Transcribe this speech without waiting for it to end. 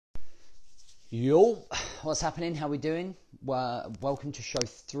Yo, what's happening? How we doing? Well, welcome to show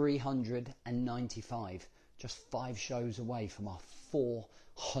 395. Just 5 shows away from our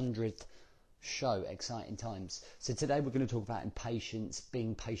 400th show. Exciting times. So today we're going to talk about impatience,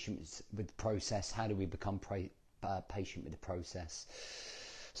 being patient with the process. How do we become patient with the process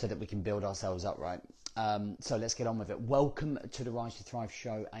so that we can build ourselves up, right? So let's get on with it. Welcome to the Rise to Thrive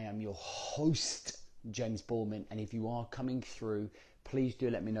show. I am your host, James Boorman, and if you are coming through, please do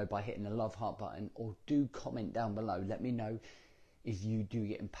let me know by hitting the love heart button, or do comment down below. Let me know if you do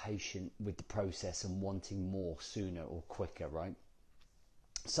get impatient with the process and wanting more sooner or quicker, right?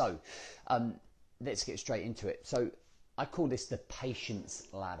 So let's get straight into it. So I call this the patience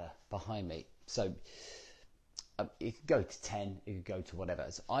ladder behind me. So it could go to 10, it could go to whatever.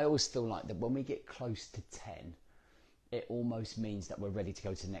 So I always feel like that when we get close to 10, it almost means that we're ready to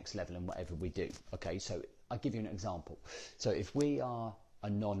go to the next level in whatever we do. Okay, so I'll give you an example. So if we are a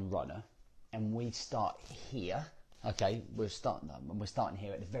non-runner and we start here, okay, we're starting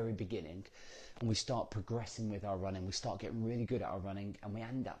here at the very beginning, and we start progressing with our running, we start getting really good at our running, and we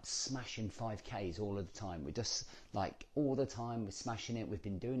end up smashing 5Ks all of the time. We're just like all the time, we're smashing it. We've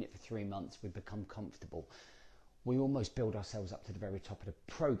been doing it for 3 months, we've become comfortable. We almost build ourselves up to the very top of the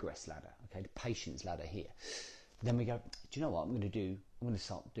progress ladder, okay, the patience ladder here. Then we go, do you know what I'm going to do? I'm going to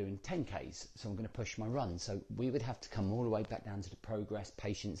start doing 10Ks, so I'm going to push my run. So we would have to come all the way back down to the progress,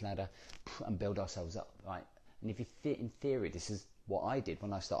 patience ladder, and build ourselves up, right? And if you in theory, this is what I did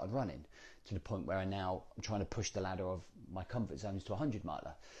when I started running, to the point where I'm trying to push the ladder of my comfort zones to a 100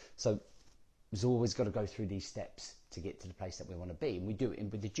 miler. So we've always got to go through these steps to get to the place that we want to be. And we do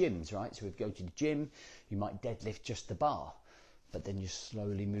it with the gyms, right? So we go to the gym, you might deadlift just the bar, but then you're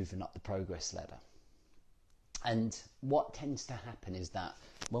slowly moving up the progress ladder. And what tends to happen is that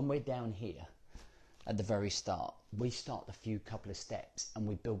when we're down here at the very start, we start a couple of steps and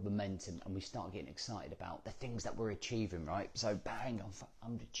we build momentum and we start getting excited about the things that we're achieving, right? So bang,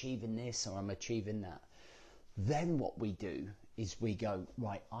 I'm achieving this or I'm achieving that. Then what we do is we go,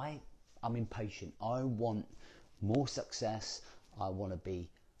 right, I'm impatient. I want more success. I want to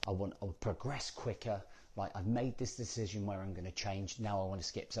progress quicker. Like, I've made this decision where I'm going to change. Now I want to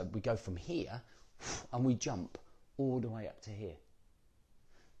skip. So we go from here and we jump all the way up to here,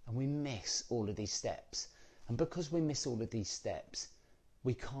 and we miss all of these steps. And because we miss all of these steps,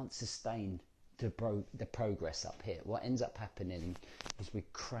 we can't sustain the progress up here. What ends up happening is we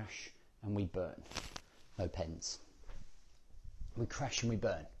crash and we burn. No pens. We crash and we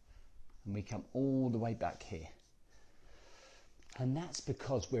burn, and we come all the way back here. And that's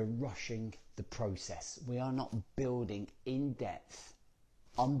because we're rushing the process. We are not building in depth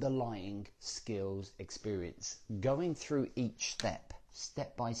underlying skills, experience, going through each step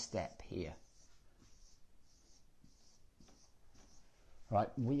by step here. Right,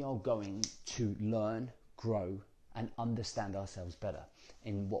 we are going to learn, grow, and understand ourselves better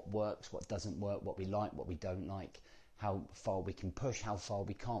in what works, what doesn't work, what we like, what we don't like, how far we can push, how far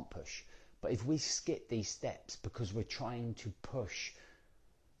we can't push. But if we skip these steps because we're trying to push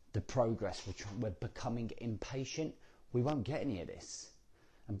the progress, we're becoming impatient, we won't get any of this.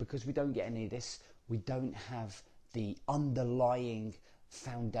 And because we don't get any of this, we don't have the underlying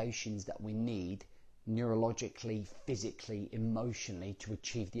foundations that we need neurologically, physically, emotionally to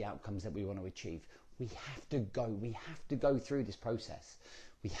achieve the outcomes that we want to achieve. We have to go through this process.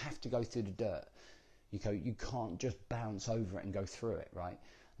 We have to go through the dirt. You can't just bounce over it and go through it, right?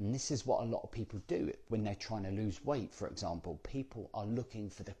 And this is what a lot of people do when they're trying to lose weight, for example. People are looking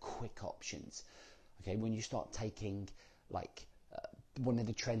for the quick options. Okay, when you start taking one of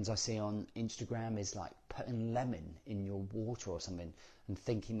the trends I see on Instagram is like putting lemon in your water or something and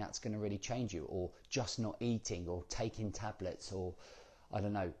thinking that's going to really change you, or just not eating, or taking tablets, or I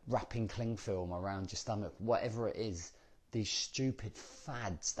don't know, wrapping cling film around your stomach, whatever it is. These stupid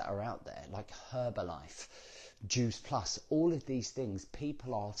fads that are out there, like Herbalife, Juice Plus, all of these things,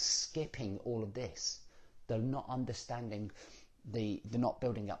 people are skipping all of this. They're not understanding they're not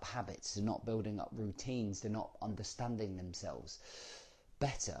building up habits, they're not building up routines, they're not understanding themselves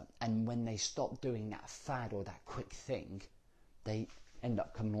better. And when they stop doing that fad or that quick thing, they end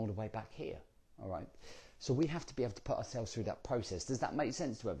up coming all the way back here. All right, so we have to be able to put ourselves through that process. Does that make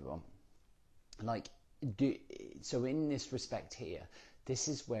sense to everyone? So in this respect here, this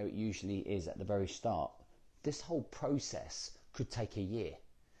is where it usually is at the very start. This whole process could take a year.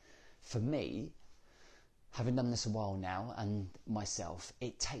 For me, having done this a while now, and myself,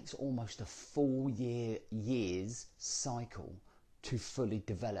 it takes almost a full year's cycle to fully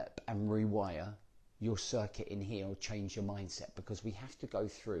develop and rewire your circuit in here or change your mindset, because we have to go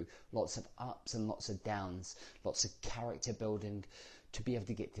through lots of ups and lots of downs, lots of character building to be able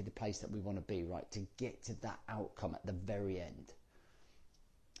to get to the place that we want to be, right? To get to that outcome at the very end.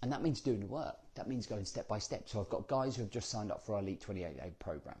 And that means doing the work. That means going step by step. So I've got guys who have just signed up for our Elite 28-day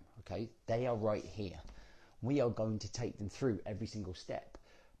program, okay? They are right here. We are going to take them through every single step.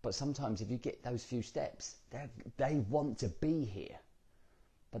 But sometimes if you get those few steps, they want to be here.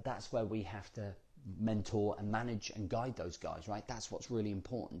 But that's where we have to mentor and manage and guide those guys, right? That's what's really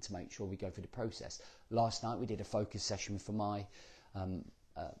important to make sure we go through the process. Last night we did a focus session for my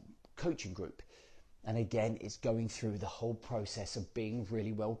coaching group. And again, it's going through the whole process of being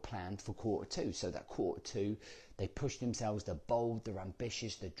really well planned for quarter two. So that quarter two, they push themselves, they're bold, they're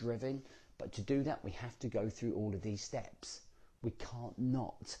ambitious, they're driven. But to do that, we have to go through all of these steps. We can't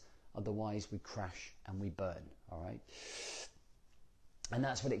not, otherwise we crash and we burn, all right? And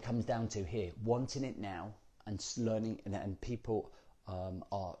that's what it comes down to here, wanting it now and learning, and people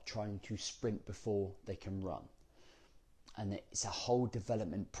are trying to sprint before they can run. And it's a whole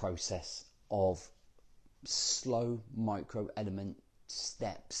development process of slow micro element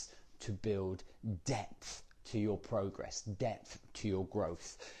steps to build depth to your progress, depth to your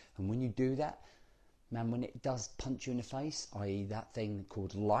growth. And when you do that, man, when it does punch you in the face, i.e. that thing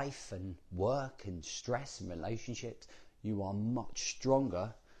called life and work and stress and relationships, you are much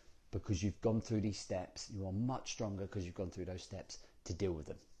stronger because you've gone through these steps. You are much stronger because you've gone through those steps to deal with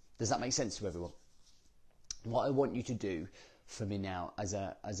them. Does that make sense to everyone? What I want you to do for me now as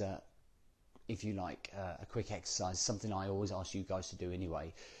a if you like, a quick exercise, something I always ask you guys to do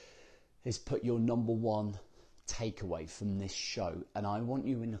anyway, is put your number one takeaway from this show. And I want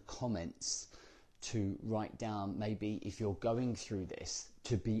you in the comments to write down, maybe if you're going through this,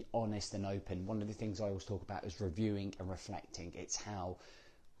 to be honest and open. One of the things I always talk about is reviewing and reflecting. It's how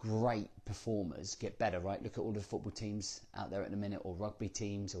great performers get better, right? Look at all the football teams out there at the minute, or rugby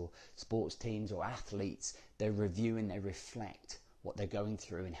teams, or sports teams, or athletes. They review and they reflect what they're going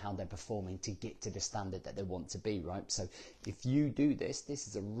through and how they're performing to get to the standard that they want to be, right? So if you do this, this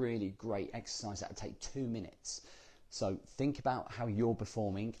is a really great exercise that'll take 2 minutes. So think about how you're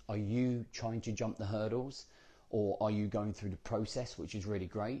performing. Are you trying to jump the hurdles, or are you going through the process, which is really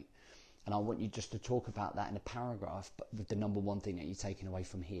great? And I want you just to talk about that in a paragraph, but with the number one thing that you're taking away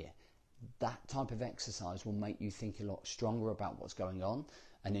from here. That type of exercise will make you think a lot stronger about what's going on,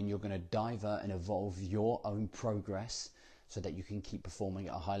 and then you're going to divert and evolve your own progress so that you can keep performing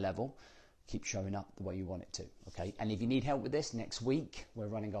at a high level, keep showing up the way you want it to, okay? And if you need help with this, next week we're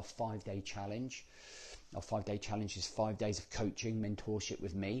running our 5-day challenge. Our 5-day challenge is 5 days of coaching, mentorship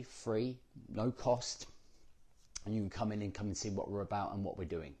with me, free, no cost, and you can come and see what we're about and what we're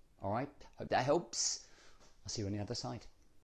doing, all right? Hope that helps. I'll see you on the other side.